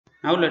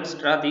Now let's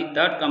draw the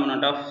third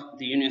component of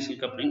the universal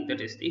coupling,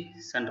 that is the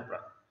center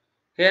block.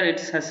 Here it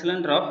is a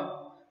cylinder of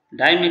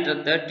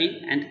diameter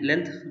 30 and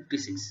length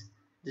 56.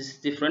 This is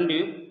the front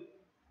view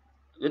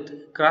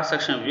with cross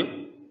section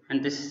view,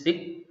 and this is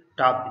the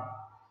top view.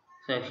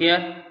 So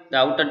here the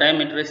outer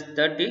diameter is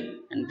 30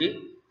 and the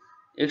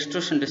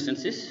extrusion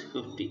distance is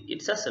 50.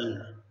 It's a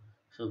cylinder.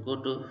 So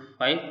go to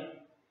file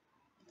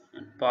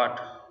and part,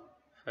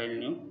 file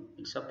new,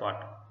 it's a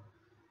part.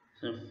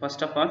 So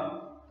first of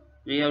all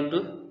we have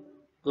to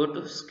go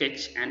to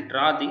sketch and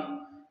draw the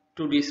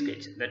 2D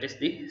sketch, that is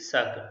the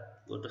circle.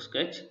 Go to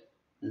sketch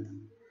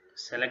and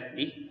select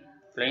the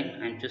plane.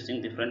 I am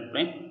choosing the front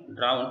plane.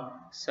 Draw one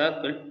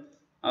circle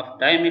of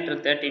diameter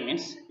 30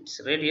 means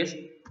its radius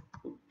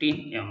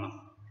 15 mm.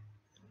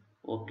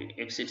 Okay,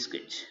 exit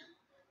sketch.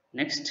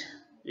 Next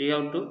we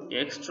have to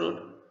extrude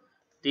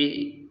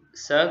the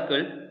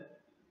circle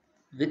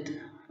with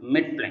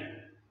mid plane.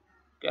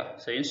 Okay,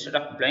 so instead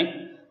of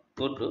plane,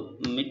 go to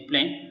mid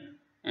plane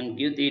and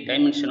give the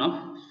dimension of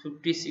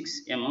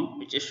 56 mm,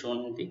 which is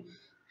shown in the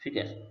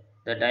figure.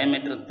 The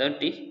diameter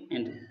 30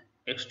 and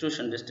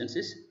extrusion distance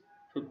is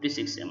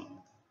 56 mm.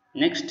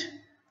 Next,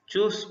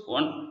 choose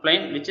one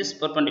plane which is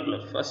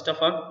perpendicular. First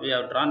of all, we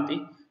have drawn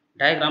the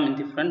diagram in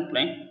the front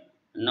plane.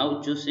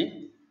 Now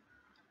choosing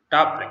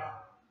top plane.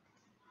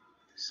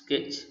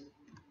 Sketch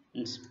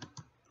and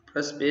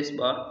press space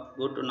bar.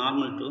 Go to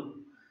normal to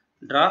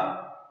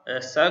draw a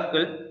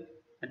circle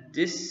at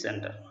this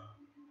center.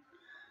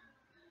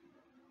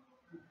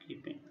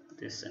 Keeping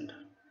this center.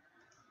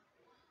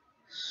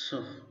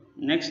 So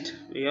next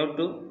we have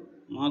to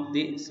mark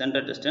the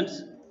center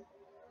distance.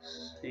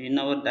 So in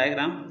our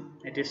diagram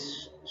it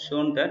is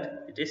shown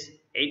that it is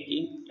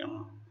 18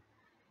 mm.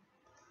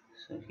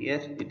 So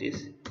here it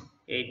is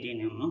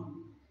 18 mm,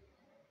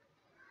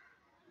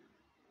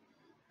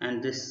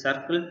 and this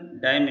circle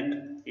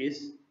diameter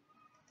is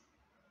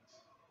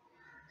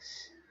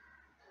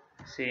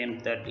same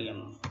 30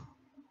 mm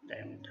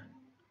diameter.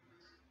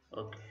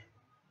 Okay.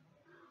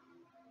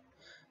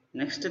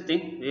 Next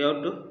thing, we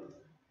have to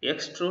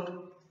extrude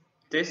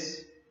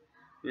this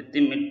with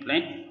the mid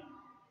plane,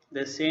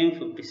 the same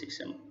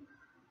 56 mm.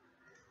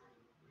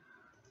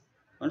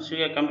 Once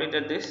we have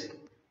completed this,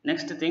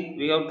 next thing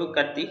we have to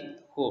cut the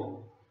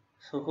hole.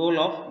 So hole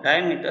of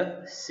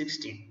diameter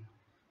 16.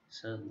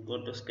 So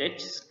go to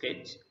sketch,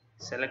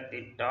 select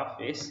the top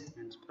face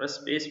and press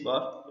space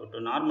bar. Go to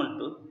normal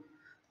to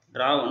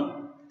draw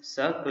one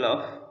circle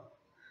of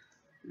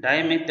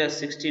diameter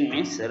 16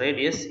 means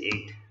radius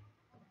 8.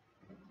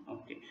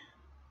 Okay,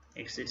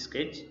 exit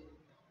sketch.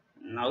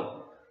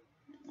 Now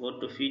go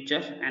to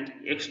feature and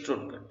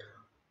extrude cut.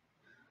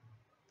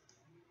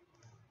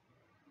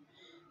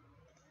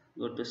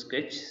 Go to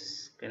sketch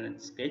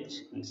and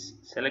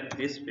select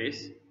this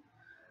face.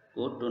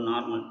 Go to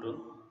normal to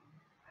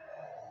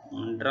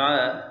draw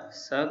a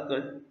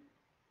circle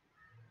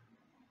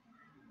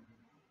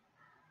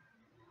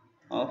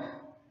of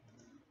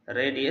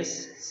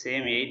radius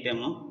same 8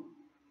 mm.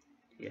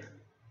 Here,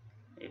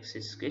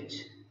 exit sketch.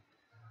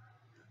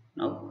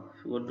 Now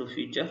go to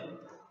feature,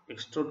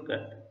 extrude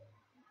cut.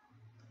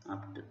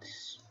 After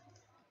this,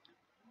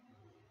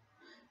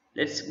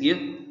 let's give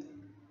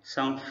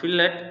some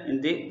fillet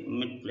in the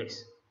mid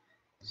place.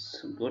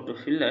 So go to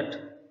fillet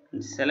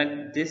and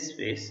select this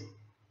face.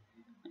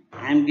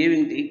 I am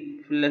giving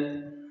the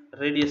fillet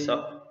radius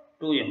of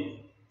 2 mm.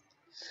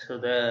 So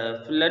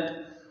the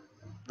fillet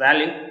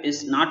value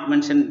is not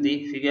mentioned in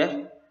the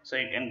figure, so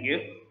you can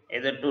give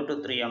either 2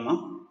 to 3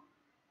 mm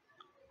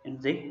in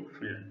the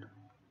fillet.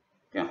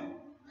 Okay,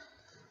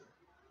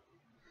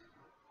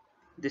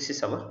 this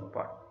is our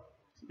part.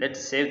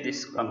 Let's save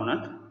this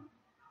component.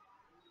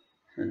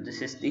 And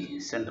this is the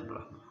center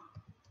block.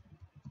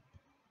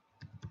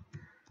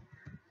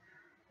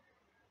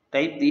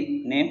 Type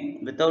the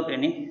name without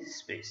any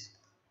space.